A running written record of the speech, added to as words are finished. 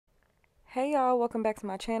Hey y'all, welcome back to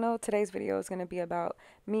my channel. Today's video is going to be about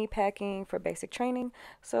me packing for basic training.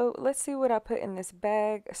 So let's see what I put in this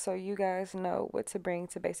bag so you guys know what to bring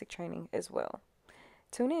to basic training as well.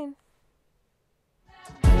 Tune in.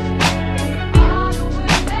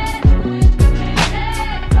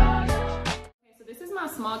 So this is my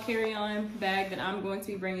small carry-on bag that I'm going to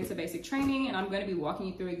be bringing to basic training, and I'm going to be walking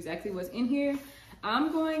you through exactly what's in here.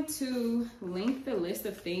 I'm going to link the list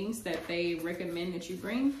of things that they recommend that you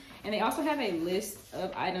bring, and they also have a list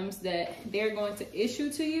of items that they're going to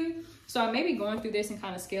issue to you. So I may be going through this and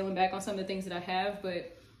kind of scaling back on some of the things that I have,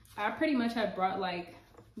 but I pretty much have brought like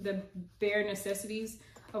the bare necessities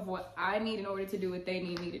of what I need in order to do what they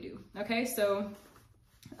need me to do. Okay, so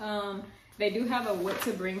they do have a what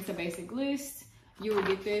to bring to basic list. You will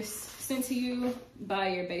get this sent to you by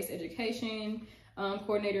your base education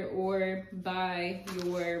coordinator or by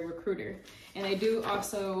your recruiter. And they do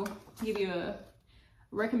also give you a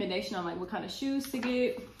recommendation on like what kind of shoes to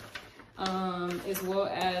get, as well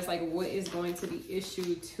as like what is going to be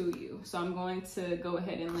issued to you. So I'm going to go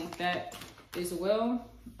ahead and link that as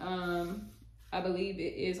well. I believe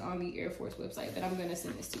it is on the Air Force website, but I'm going to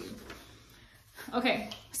send this to you.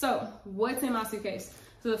 Okay, so what's in my suitcase?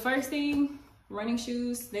 So the first thing, running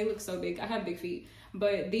shoes. They look so big. I have big feet,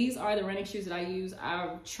 but these are the running shoes that I use.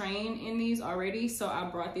 I train in these already, so I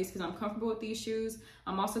brought these because I'm comfortable with these shoes.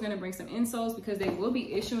 I'm also going to bring some insoles because they will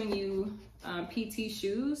be issuing you PT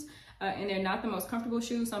shoes, and they're not the most comfortable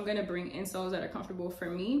shoes, so I'm going to bring insoles that are comfortable for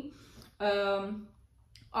me.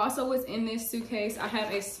 Also, what's in this suitcase, I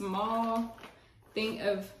have a small thing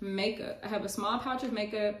of makeup. I have a small pouch of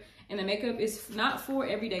makeup, and the makeup is not for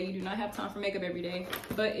every day. You do not have time for makeup every day,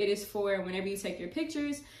 but it is for whenever you take your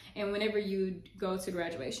pictures and whenever you go to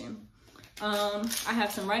graduation. I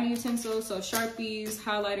have some writing utensils, so Sharpies,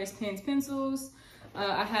 highlighters, pens, pencils.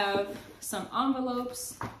 I have some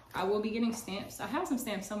envelopes. I will be getting stamps. I have some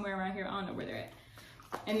stamps somewhere around here. I don't know where they're at.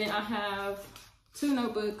 And then I have 2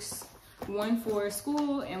 notebooks, one for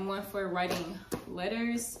school and one for writing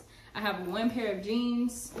letters. I have 1 pair of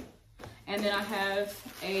jeans, and then I have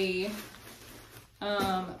a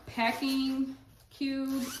packing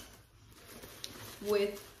cube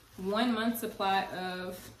with 1 month supply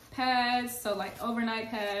of pads, so like overnight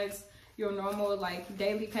pads, your normal like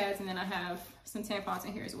daily pads, and then I have some tampons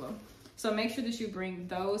in here as well. So make sure that you bring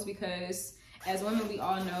those because as women, we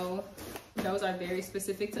all know those are very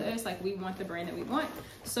specific to us. Like we want the brand that we want,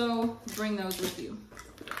 so bring those with you.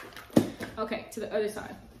 Okay, to the other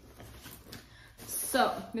side.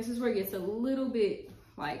 So this is where it gets a little bit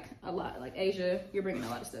like a lot, like Asia, you're bringing a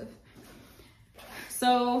lot of stuff.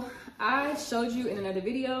 So I showed you in another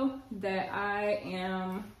video that I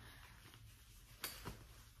am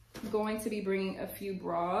going to be bringing a few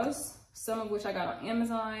bras, some of which I got on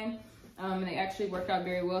Amazon, and they actually work out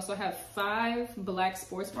very well. So I have 5 black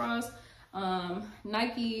sports bras,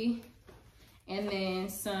 Nike, and then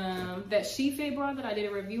some, that SheFit bra that I did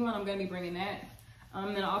a review on, I'm gonna be bringing that.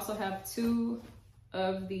 And I also have 2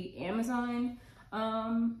 of the Amazon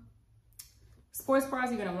sports bras.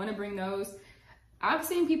 You're gonna want to bring those. I've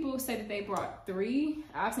seen people say that they brought 3.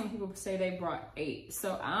 I've seen people say they brought 8.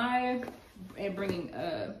 So I am bringing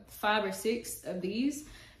 5 or 6 of these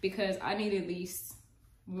because I need at least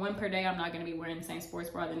 1 per day. I'm not gonna be wearing the same sports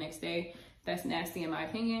bra the next day. That's nasty in my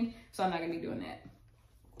opinion. So I'm not gonna be doing that.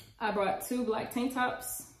 I brought 2 black tank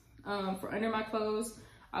tops for under my clothes.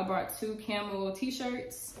 I brought 2 camel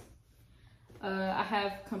t-shirts. I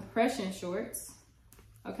have compression shorts.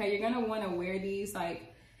 Okay, you're gonna wanna wear these.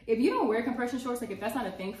 Like, if you don't wear compression shorts, like if that's not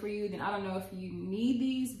a thing for you, then I don't know if you need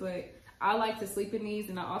these, but I like to sleep in these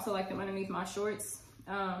and I also like them underneath my shorts.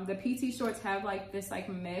 The PT shorts have like this like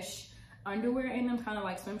mesh underwear in them, kind of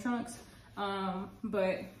like swim trunks.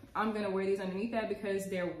 But I'm gonna wear these underneath that because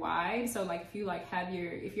they're wide. So like if you like have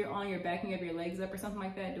your, if you're on your back and you have your legs up or something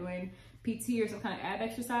like that doing PT or some kind of ab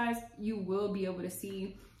exercise, you will be able to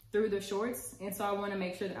see through the shorts, and so I want to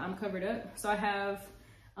make sure that I'm covered up. So I have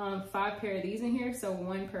 5 pair of these in here, so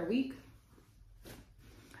 1 per week.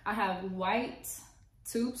 I have white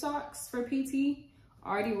tube socks for PT,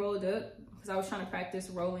 already rolled up because I was trying to practice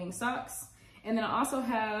rolling socks. And then I also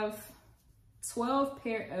have 12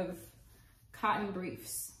 pair of cotton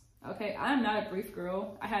briefs. Okay, I'm not a brief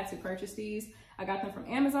girl. I had to purchase these. I got them from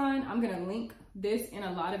Amazon. I'm gonna link this in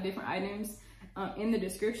a lot of different items in the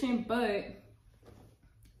description, but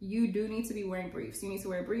you do need to be wearing briefs. You need to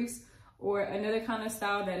wear briefs or another kind of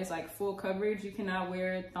style that is like full coverage. You cannot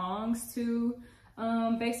wear thongs to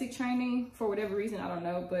basic training for whatever reason, I don't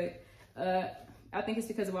know, but I think it's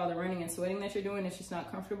because of all the running and sweating that you're doing. It's just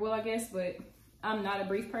not comfortable, I guess, but I'm not a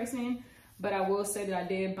brief person. But I will say that I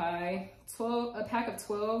did buy a pack of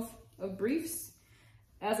 12 of briefs.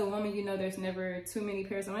 As a woman, you know there's never too many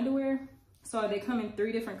pairs of underwear. So they come in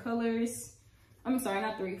 3 different colors. I'm sorry,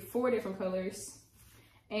 not 3, 4 different colors.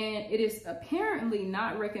 And it is apparently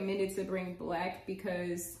not recommended to bring black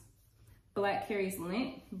because black carries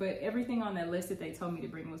lint, but everything on that list that they told me to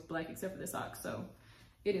bring was black except for the socks. So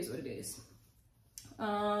it is what it is.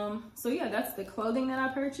 So yeah, that's the clothing that I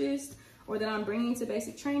purchased or that I'm bringing to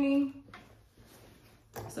basic training.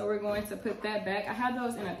 So we're going to put that back. I have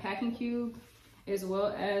those in a packing cube as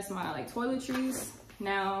well as my like toiletries.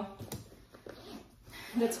 Now,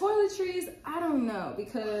 the toiletries, I don't know,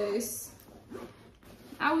 because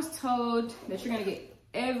I was told that you're gonna get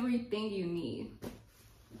everything you need.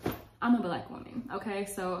 I'm a black woman, okay?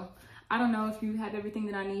 So I don't know if you have everything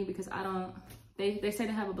that I need because I don't, they say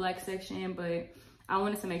they have a black section, but I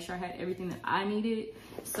wanted to make sure I had everything that I needed.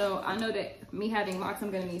 So I know that me having locks, I'm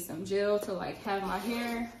gonna need some gel to like have my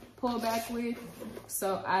hair pulled back with.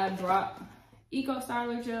 So I brought Eco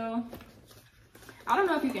Styler gel. I don't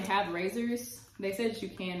know if you can have razors. They said that you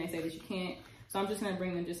can, they say that you can't. So I'm just gonna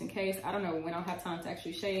bring them just in case. I don't know when I'll have time to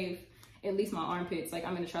actually shave at least my armpits. Like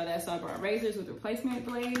I'm gonna try that. So I brought razors with replacement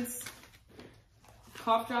blades.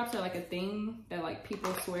 Cough drops are like a thing that like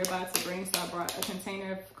people swear by to bring. So I brought a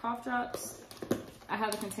container of cough drops. I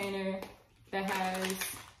have a container that has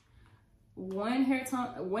one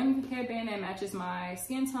headband that matches my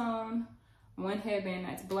skin tone, one headband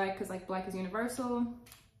that's black because like black is universal,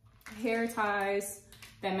 hair ties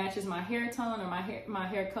that matches my hair tone or my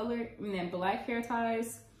hair color, and then black hair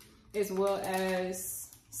ties, as well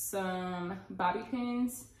as some bobby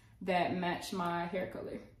pins that match my hair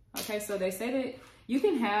color. Okay, so they say that you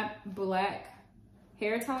can have black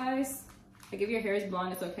hair ties. Like if your hair is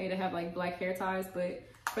blonde, it's okay to have like black hair ties, but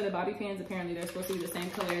for the bobby pins, apparently they're supposed to be the same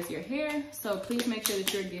color as your hair. So please make sure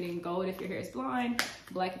that you're getting gold if your hair is blonde,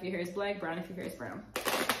 black if your hair is black, brown if your hair is brown.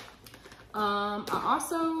 I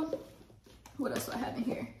also, what else do I have in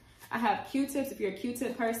here? I have Q-tips. If you're a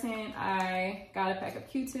Q-tip person, I got a pack of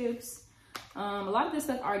Q-tips. A lot of this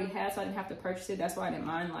stuff I already had, so I didn't have to purchase it. That's why I didn't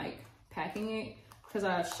mind like packing it because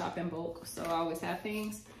I shop in bulk, so I always have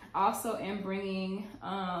things. I also am bringing,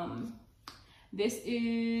 this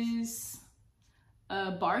is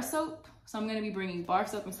bar soap. So I'm gonna be bringing bar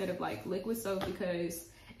soap instead of like liquid soap because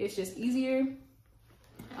it's just easier.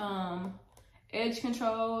 Edge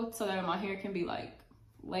control so that my hair can be like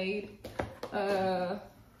laid. A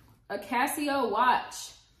Casio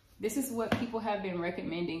watch. This is what people have been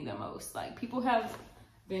recommending the most. Like people have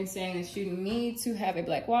been saying that you need to have a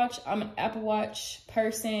black watch. I'm an Apple Watch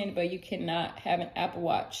person, but you cannot have an Apple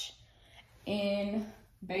Watch in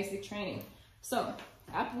basic training. So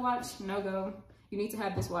Apple Watch, no go. You need to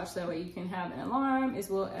have this watch that way you can have an alarm as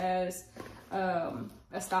well as a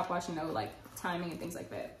stopwatch and know like timing and things like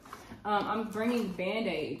that. I'm bringing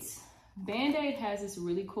Band-Aids. Band-Aid has this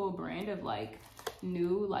really cool brand of like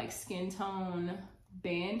new like skin tone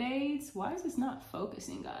Band-Aids. Why is this not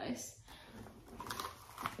focusing, guys?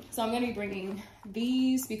 So I'm gonna be bringing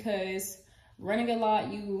these because running a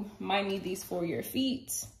lot, you might need these for your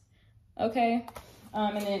feet, okay?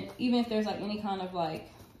 And then even if there's like any kind of like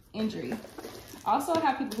injury. Also, I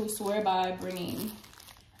have people who swear by bringing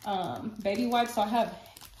baby wipes. So I have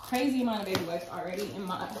crazy amount of baby wipes already in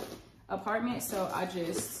my apartment. So I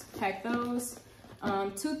just packed those.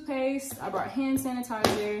 Toothpaste, I brought hand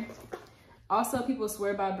sanitizer. Also, people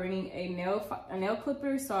swear by bringing a nail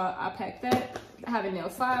clipper. So I packed that. I have a nail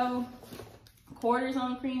file,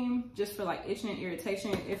 cortisone cream, just for like itching and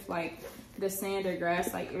irritation. If like the sand or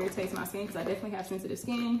grass like irritates my skin, because I definitely have sensitive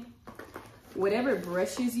skin. Whatever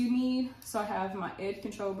brushes you need. So I have my edge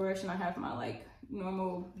control brush and I have my like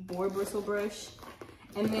normal boar bristle brush.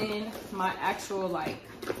 And then my actual like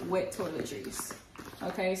wet toiletries.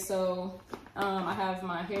 Okay, so I have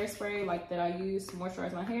my hairspray like that I use to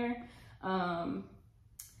moisturize my hair.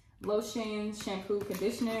 Lotion, shampoo,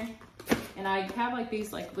 conditioner. And I have like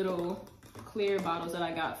these like little clear bottles that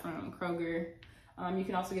I got from Kroger. You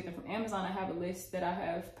can also get them from Amazon. I have a list that I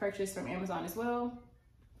have purchased from Amazon as well.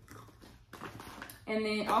 And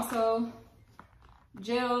then also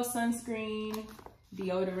gel, sunscreen,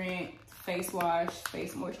 deodorant, face wash,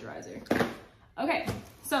 face moisturizer. Okay,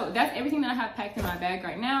 so that's everything that I have packed in my bag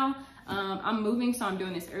right now. I'm moving, so I'm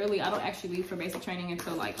doing this early. I don't actually leave for basic training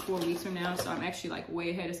until like 4 weeks from now. So I'm actually like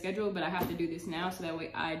way ahead of schedule, but I have to do this now so that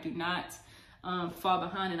way I do not fall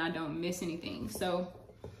behind and I don't miss anything. So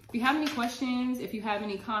if you have any questions, if you have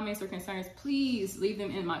any comments or concerns, please leave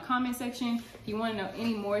them in my comment section. If you want to know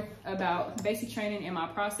any more about basic training and my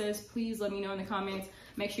process, please let me know in the comments.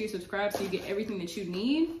 Make sure you subscribe so you get everything that you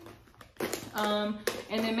need. And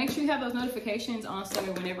then make sure you have those notifications on so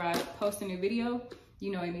that whenever I post a new video,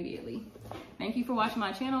 you know immediately. Thank you for watching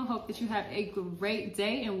my channel. Hope that you have a great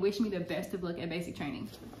day and wish me the best of luck at basic training.